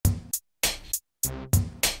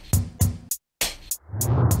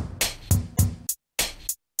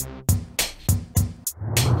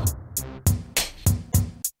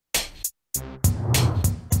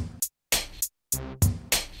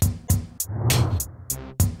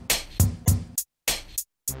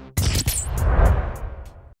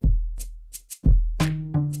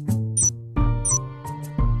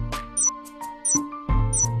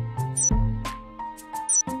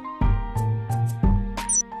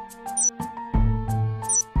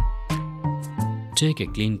Take a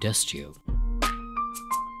clean test tube.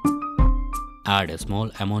 Add a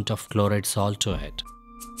small amount of chloride salt to it.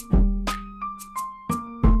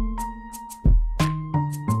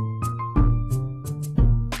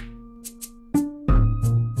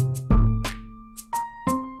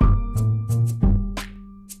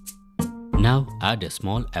 Now add a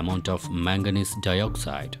small amount of manganese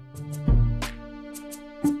dioxide.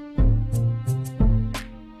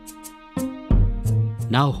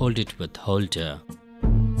 Now hold it with holder.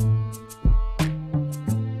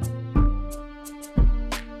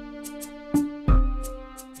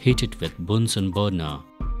 Heat it with Bunsen burner.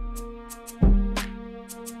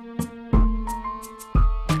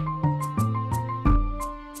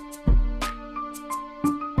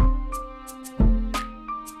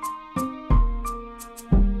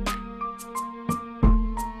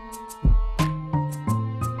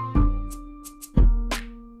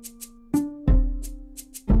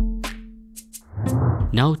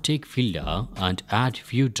 Now take filter and add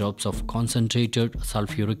few drops of concentrated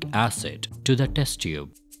sulfuric acid to the test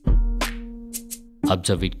tube.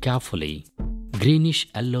 Observe it carefully. Greenish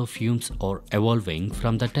yellow fumes are evolving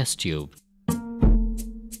from the test tube.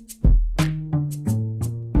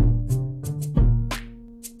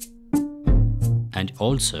 And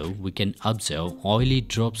also we can observe oily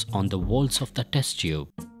drops on the walls of the test tube.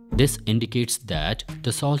 This indicates that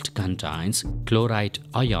the salt contains chloride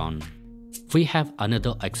ion. We have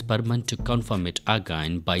another experiment to confirm it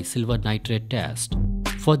again by silver nitrate test.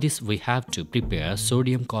 For this we have to prepare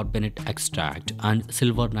sodium carbonate extract and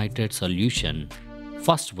silver nitrate solution.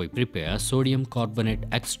 First we prepare sodium carbonate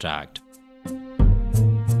extract.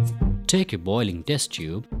 Take a boiling test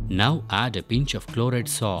tube. Now add a pinch of chloride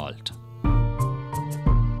salt.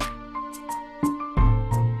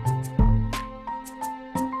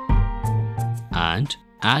 And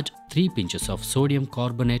add 3 pinches of sodium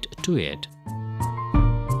carbonate to it.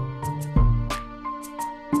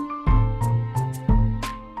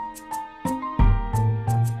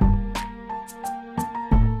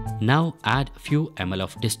 Now add few ml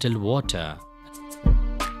of distilled water.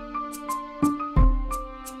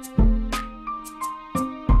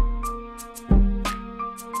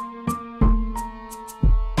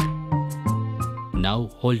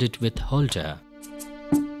 Now hold it with holder.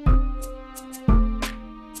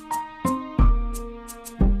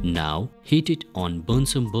 Now heat it on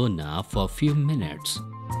Bunsen burner for a few minutes.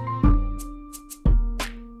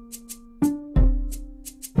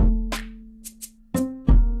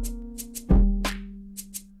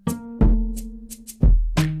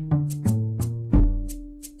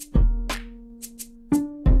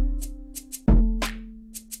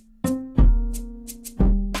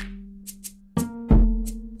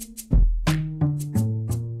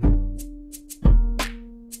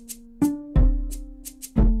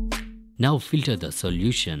 Now filter the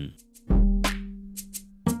solution.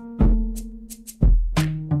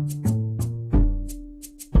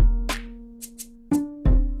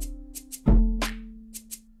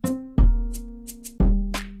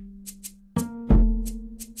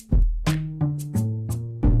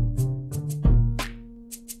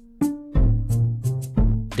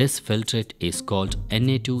 This filtrate is called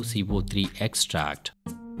Na2CO3 extract.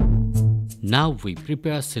 Now we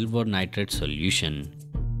prepare silver nitrate solution.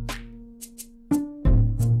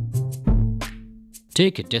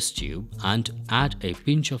 Take a test tube and add a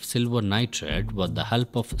pinch of silver nitrate with the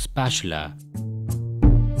help of spatula.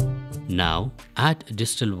 Now add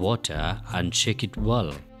distilled water and shake it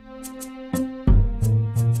well.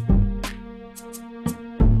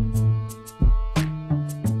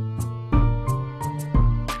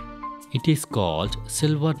 It is called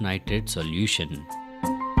silver nitrate solution.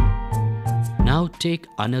 Now take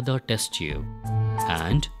another test tube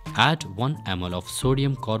and add 1 ml of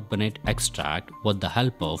sodium carbonate extract with the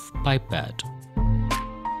help of pipette.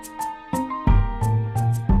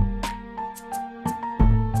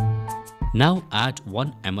 Now add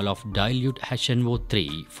 1 ml of dilute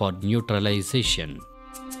HNO3 for neutralization.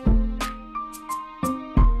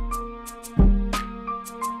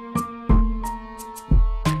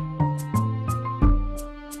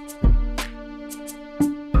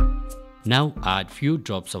 Now add few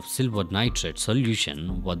drops of silver nitrate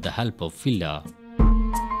solution with the help of filler.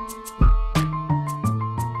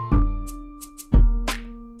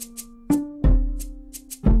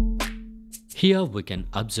 Here we can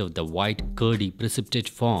observe the white curdy precipitate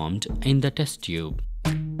formed in the test tube.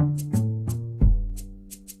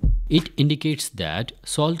 It indicates that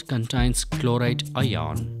salt contains chloride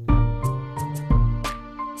ion.